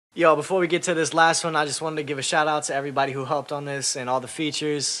Yo, before we get to this last one, I just wanted to give a shout out to everybody who helped on this and all the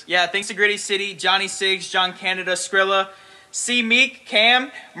features. Yeah, thanks to Gritty City, Johnny Siggs, John Canada, Skrilla, C Meek,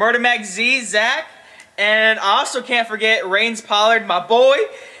 Cam, Murder Mac Z, Zach, and I also can't forget Rains Pollard, my boy.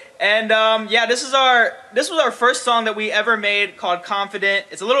 And yeah, this was our first song that we ever made called Confident.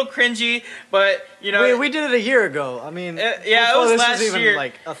 It's a little cringy, but you know we did it a year ago. I mean, yeah, it was last was even year.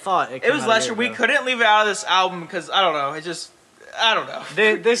 Like a thought. It was last year. We couldn't leave it out of this album because I don't know. I don't know.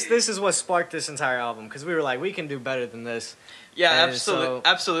 This is what sparked this entire album because we were like, we can do better than this. Yeah, absolutely,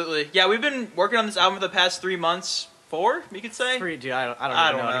 absolutely. Yeah, we've been working on this album for the past 3 months, 4, you could say. 3, dude. I don't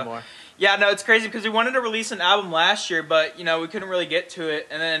even know anymore. Yeah, no, it's crazy because we wanted to release an album last year, but you know we couldn't really get to it,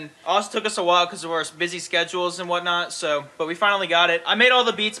 and then it also took us a while because of our busy schedules and whatnot. So, but we finally got it. I made all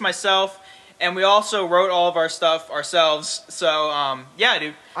the beats myself, and we also wrote all of our stuff ourselves. So, yeah,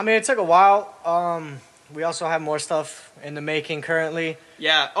 dude. I mean, it took a while. We also have more stuff in the making currently.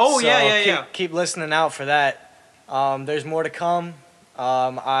 Yeah. Oh, so yeah. Keep listening out for that. There's more to come.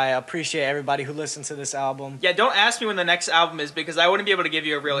 I appreciate everybody who listened to this album. Yeah, don't ask me when the next album is because I wouldn't be able to give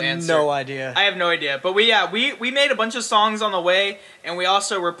you a real answer. No idea. I have no idea. But we made a bunch of songs on the way, and we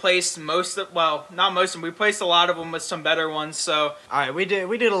also replaced not most of them. We replaced a lot of them with some better ones. So all right, we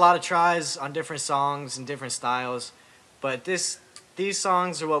did a lot of tries on different songs and different styles, but these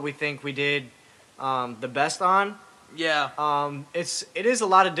songs are what we think we did the best on. Yeah. It is a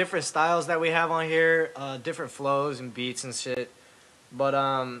lot of different styles that we have on here, different flows and beats and shit. But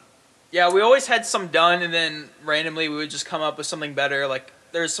yeah, we always had some done, and then randomly we would just come up with something better. Like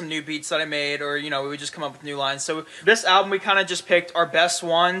there's some new beats that I made, or you know, we would just come up with new lines. So this album, we kind of just picked our best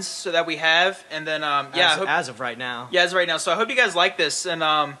ones so that we have, and then yeah, as of right now. Yeah, as of right now. So I hope you guys like this, and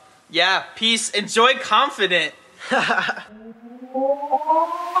yeah, peace. Enjoy Confident.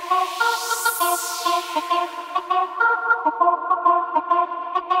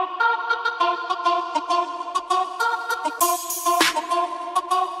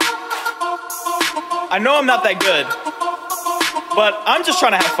 I know I'm not that good, but I'm just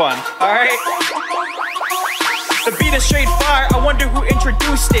trying to have fun, alright? The beat is straight fire, I wonder who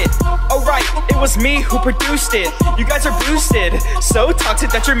introduced it. Oh right, it was me who produced it. You guys are boosted, so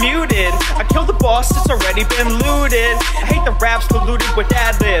toxic that you're muted. I killed the boss, it's already been looted. I hate the raps diluted with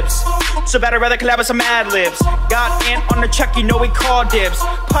ad-libs, so bad I'd rather collab with some ad-libs. Got Ant on the check, you know we call dibs.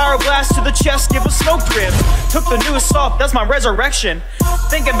 Power blast to the chest, give a smoke drip. Took the news off, that's my resurrection.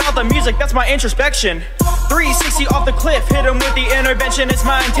 Thinking about the music, that's my introspection. 360 off the cliff, hit him with the intervention. It's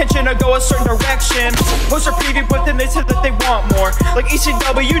my intention to go a certain direction. Poster preview, but then they said that they want more. Like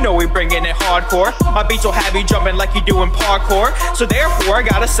ECW, you know we bringing it hardcore. My beats will have you jumping like you do in parkour. So therefore, I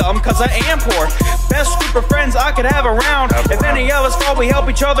gotta sell them cause I am poor. Best group of friends I could have around. If any of us fall, we help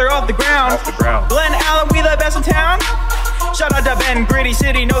each other off the ground. Glenn Allen, we the best in town. Shout out to Ben, Gritty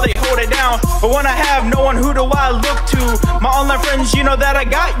City, know they hold it down. But when I have no one, who do I look to? My online friends, you know that I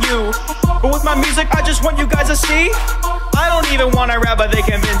got you. But with my music, I just want you guys to see. I don't even want to rap, but they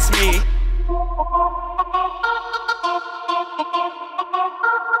convince me.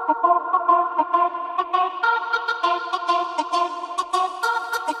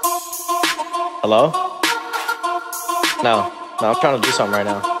 Hello? No, I'm trying to do something right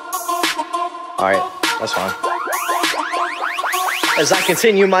now. Alright, that's fine. As I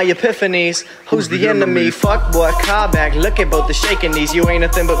continue my epiphanies, who's the enemy? Fuck boy, car back, look at both the shaking knees. You ain't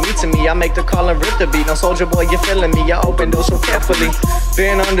nothing but me to me, I make the call and rip the beat. Now soldier boy, you feeling me, I open doors so carefully.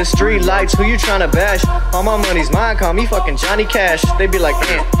 Been on the street lights, who you tryna bash? All my money's mine, call me fucking Johnny Cash. They be like,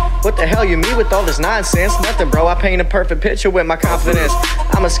 what the hell you mean with all this nonsense? Nothing bro, I paint a perfect picture with my confidence.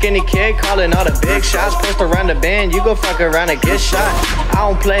 I'm a skinny kid calling all the big shots. Post around the band, you go fuck around and get shot. I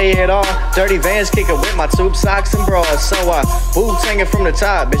don't play at all, dirty Vans kicking with my tube socks and bras. So I boots hanging from the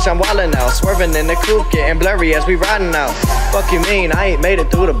top, bitch I'm wildin' out. Swerving in the coupe, getting blurry as we riding out. Fuck you mean, I ain't made it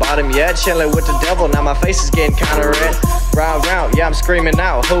through the bottom yet. Chillin' with the devil, now my face is getting kinda red. Round round, yeah I'm screaming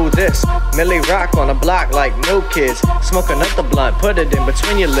out, who this? Millie Rock on the block like new kids. Smoking up the blunt, put it in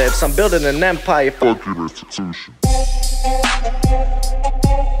between your lips. I'm building an empire. Fuck your institution.